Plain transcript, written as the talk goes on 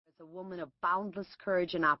a woman of boundless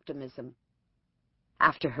courage and optimism.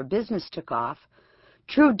 After her business took off,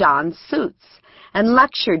 True donned suits and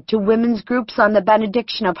lectured to women's groups on the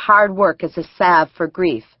benediction of hard work as a salve for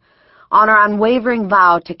grief, on her unwavering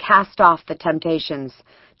vow to cast off the temptations,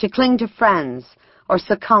 to cling to friends, or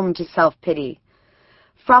succumb to self-pity.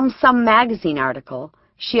 From some magazine article,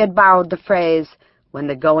 she had borrowed the phrase, "When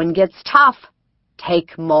the going gets tough,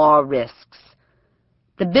 take more risks."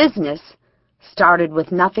 The business started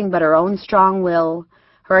with nothing but her own strong will,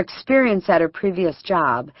 her experience at her previous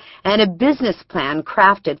job, and a business plan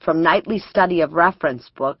crafted from nightly study of reference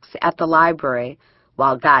books at the library,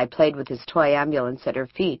 while Guy played with his toy ambulance at her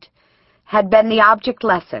feet, had been the object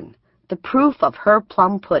lesson, the proof of her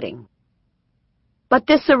plum pudding. But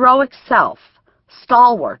this heroic self,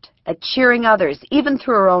 stalwart at cheering others even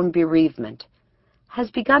through her own bereavement,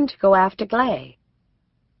 has begun to go after Glay.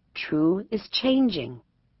 True is changing.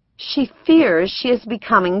 She fears she is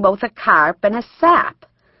becoming both a carp and a sap.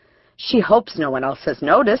 She hopes no one else has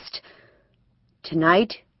noticed.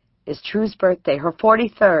 Tonight is True's birthday, her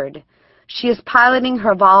 43rd. She is piloting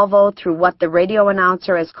her Volvo through what the radio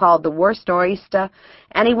announcer has called the worst nor'easter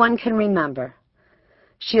anyone can remember.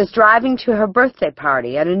 She is driving to her birthday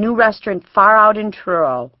party at a new restaurant far out in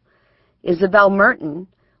Truro. Isabel Merton,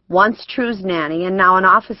 once True's nanny and now an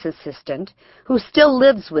office assistant, who still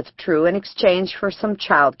lives with True in exchange for some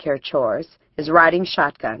childcare chores, is riding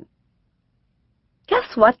shotgun.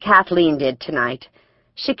 Guess what Kathleen did tonight?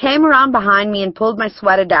 She came around behind me and pulled my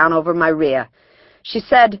sweater down over my rear. She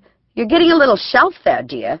said, "You're getting a little shelf there,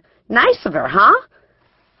 dear. Nice of her, huh?"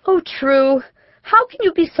 "Oh, True, how can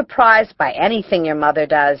you be surprised by anything your mother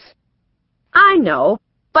does?" "I know,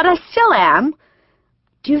 but I still am.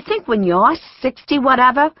 Do you think when you're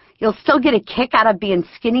 60-whatever, you'll still get a kick out of being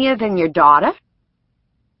skinnier than your daughter?"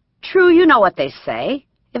 "True, you know what they say.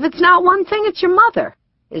 If it's not one thing, it's your mother,"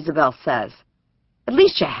 Isabel says. "At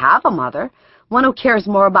least you have a mother, one who cares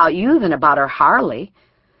more about you than about her Harley."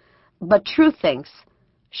 But True thinks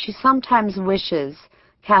she sometimes wishes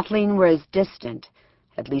Kathleen were as distant,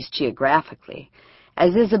 at least geographically,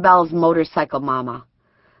 as Isabel's motorcycle mama.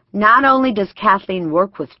 Not only does Kathleen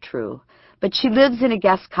work with True, but she lives in a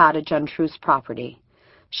guest cottage on True's property.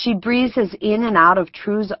 She breezes in and out of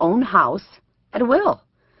True's own house at will.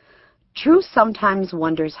 True sometimes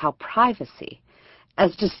wonders how privacy,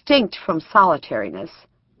 as distinct from solitariness,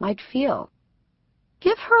 might feel.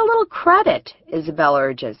 "Give her a little credit," Isabel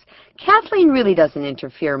urges. "Kathleen really doesn't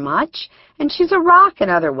interfere much, and she's a rock in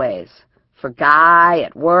other ways. For Guy,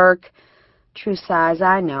 at work." True sighs,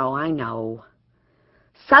 I know.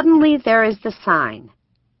 Suddenly there is the sign.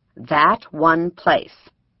 That one place.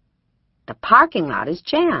 The parking lot is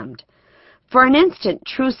jammed. For an instant,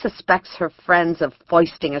 True suspects her friends of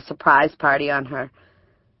foisting a surprise party on her.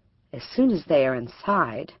 As soon as they are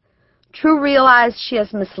inside, True realizes she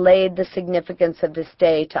has mislaid the significance of this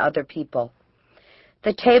day to other people.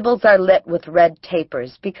 The tables are lit with red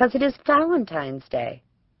tapers because it is Valentine's Day.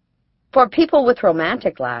 For people with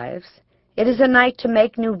romantic lives, it is a night to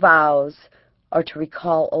make new vows or to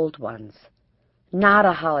recall old ones. Not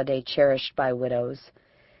a holiday cherished by widows,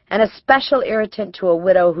 and a special irritant to a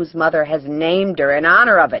widow whose mother has named her in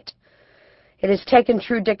honor of it. It has taken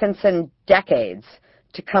True Dickinson decades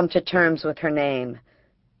to come to terms with her name.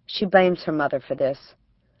 She blames her mother for this.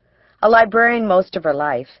 A librarian most of her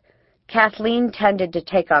life, Kathleen tended to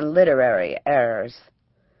take on literary errors.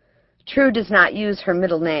 True does not use her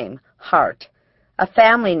middle name, Hart, a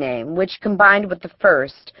family name which, combined with the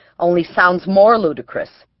first, only sounds more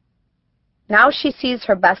ludicrous. Now she sees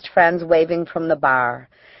her best friends waving from the bar.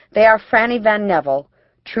 They are Franny Van Neville,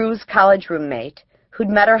 True's college roommate, who'd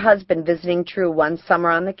met her husband visiting True one summer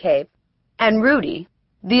on the Cape, and Rudy,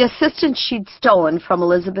 the assistant she'd stolen from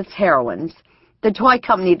Elizabeth's Heroines, the toy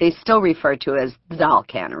company they still refer to as the Doll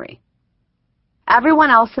Cannery. Everyone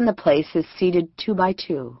else in the place is seated 2 by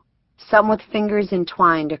 2, some with fingers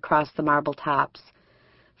entwined across the marble tops.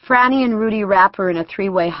 Franny and Rudy wrap her in a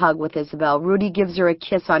 3-way hug with Isabel. Rudy gives her a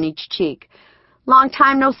kiss on each cheek. "Long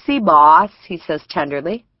time no see, boss," he says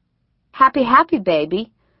tenderly. Happy,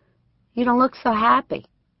 baby. You don't look so happy."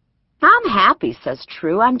 "I'm happy," says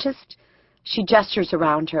True. She gestures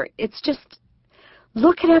around her. "It's just,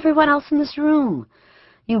 look at everyone else in this room.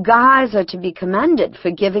 You guys are to be commended for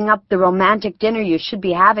giving up the romantic dinner you should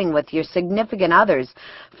be having with your significant others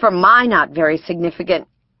for my not very significant—"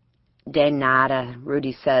 "De nada,"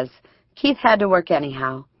 Rudy says. "Keith had to work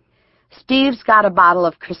anyhow. Steve's got a bottle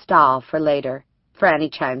of Cristal for later,"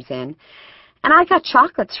 Franny chimes in. "And I got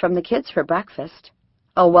chocolates from the kids for breakfast."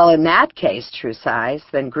 "Oh, well, in that case," True sighs,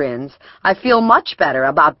 then grins, "I feel much better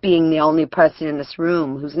about being the only person in this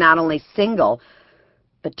room who's not only single,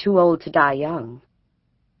 but too old to die young.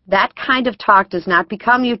 That kind of talk does not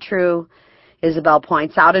become you, True, Isabel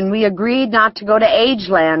points out, and we agreed not to go to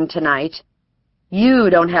Ageland tonight. You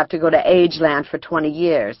don't have to go to Ageland for 20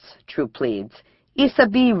 years, True pleads. Isa,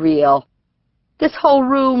 be real. This whole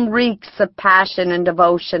room reeks of passion and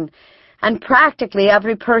devotion, and practically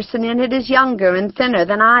every person in it is younger and thinner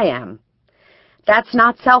than I am. That's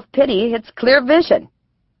not self-pity, it's clear vision.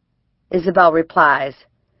 Isabel replies,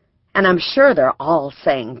 and I'm sure they're all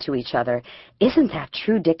saying to each other, isn't that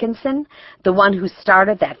True Dickinson, the one who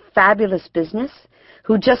started that fabulous business,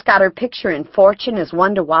 who just got her picture in Fortune as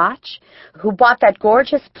one to watch, who bought that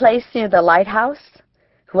gorgeous place near the lighthouse,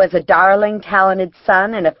 who has a darling, talented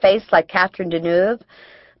son and a face like Catherine Deneuve,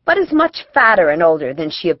 but is much fatter and older than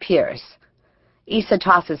she appears. Isa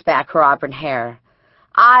tosses back her auburn hair.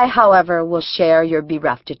 I, however, will share your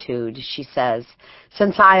bereftitude, she says,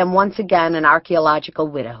 since I am once again an archaeological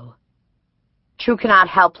widow. True cannot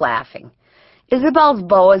help laughing. Isabel's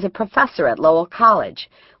beau is a professor at Lowell College,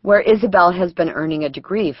 where Isabel has been earning a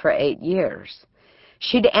degree for 8 years.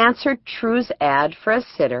 She'd answered True's ad for a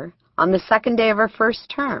sitter on the second day of her first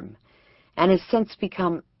term, and has since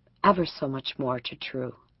become ever so much more to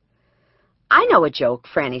True. I know a joke,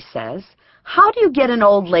 Franny says. How do you get an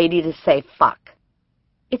old lady to say fuck?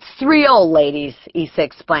 It's 3 old ladies, Isa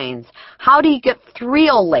explains. How do you get 3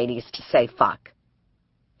 old ladies to say fuck?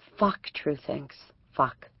 Fuck, True thinks.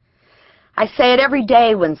 Fuck. I say it every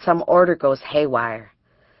day when some order goes haywire.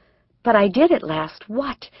 But I did it last,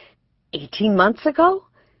 18 months ago?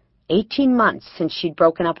 18 months since she'd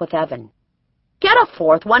broken up with Evan. Get a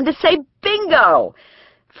 4th one to say bingo!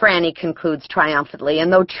 Franny concludes triumphantly,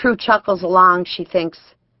 and though True chuckles along, she thinks,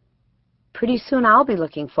 pretty soon I'll be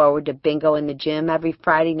looking forward to bingo in the gym every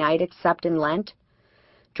Friday night except in Lent,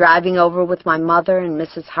 driving over with my mother and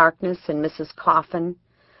Mrs. Harkness and Mrs. Coffin.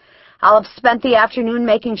 I'll have spent the afternoon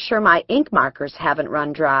making sure my ink markers haven't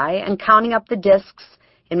run dry and counting up the discs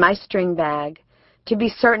in my string bag to be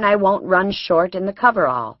certain I won't run short in the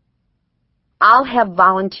coverall. I'll have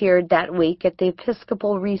volunteered that week at the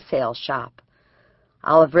Episcopal resale shop.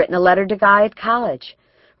 I'll have written a letter to Guy at college,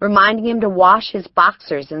 reminding him to wash his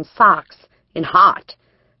boxers and socks in hot,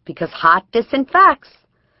 because hot disinfects.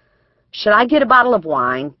 Should I get a bottle of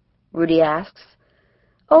wine? Rudy asks.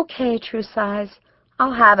 Okay, True sighs.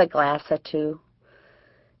 I'll have a glass or 2.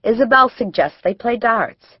 Isabel suggests they play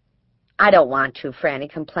darts. I don't want to, Franny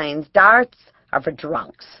complains. Darts are for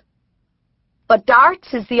drunks. But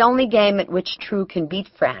darts is the only game at which True can beat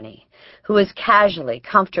Franny, who is casually,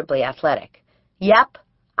 comfortably athletic. Yep,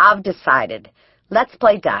 I've decided. Let's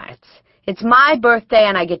play darts. It's my birthday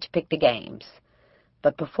and I get to pick the games.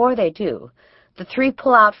 But before they do, the 3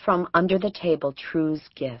 pull out from under the table True's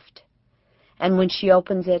gift. And when she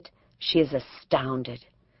opens it, she is astounded.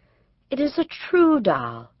 It is a True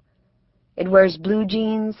doll. It wears blue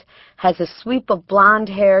jeans, has a sweep of blonde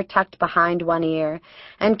hair tucked behind one ear,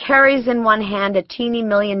 and carries in one hand a teeny $1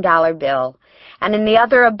 million bill, and in the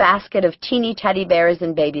other a basket of teeny teddy bears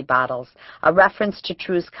and baby bottles, a reference to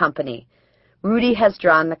True's company. Rudy has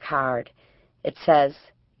drawn the card. It says,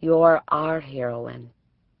 "You're our heroine."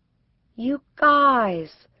 You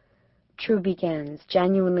guys, True begins,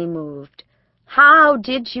 genuinely moved. How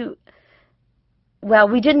did you... Well,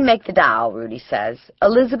 we didn't make the doll, Rudy says.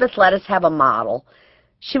 Elizabeth let us have a model.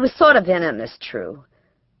 She was sort of in on this, True.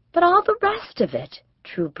 But all the rest of it,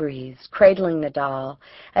 True breathes, cradling the doll,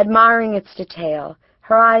 admiring its detail.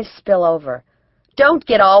 Her eyes spill over. Don't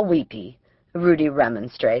get all weepy, Rudy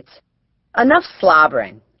remonstrates. Enough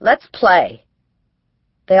slobbering. Let's play.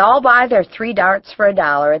 They all buy their 3 darts for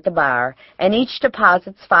 $1 at the bar, and each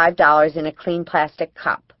deposits $5 in a clean plastic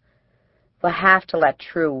cup. We'll have to let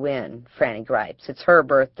True win, Franny gripes. It's her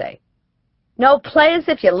birthday. No, play as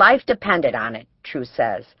if your life depended on it, True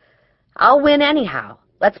says. I'll win anyhow.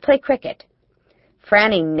 Let's play cricket.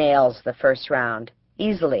 Franny nails the first round,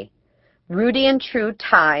 easily. Rudy and True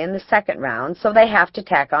tie in the second round, so they have to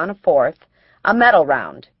tack on a 4th, a medal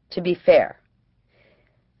round, to be fair.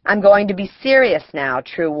 I'm going to be serious now,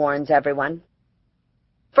 True warns everyone.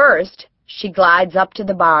 First, she glides up to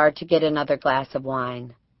the bar to get another glass of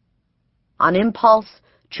wine. On impulse,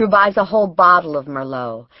 True buys a whole bottle of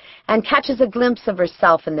Merlot and catches a glimpse of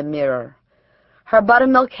herself in the mirror. Her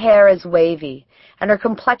buttermilk hair is wavy, and her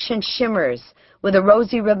complexion shimmers with a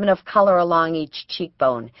rosy ribbon of color along each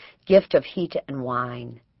cheekbone, gift of heat and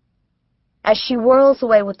wine. As she whirls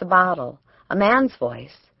away with the bottle, a man's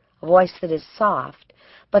voice, a voice that is soft,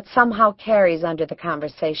 but somehow carries under the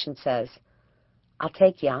conversation, says, I'll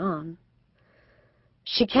take you on.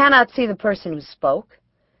 She cannot see the person who spoke.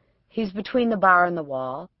 He's between the bar and the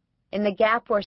wall, in the gap where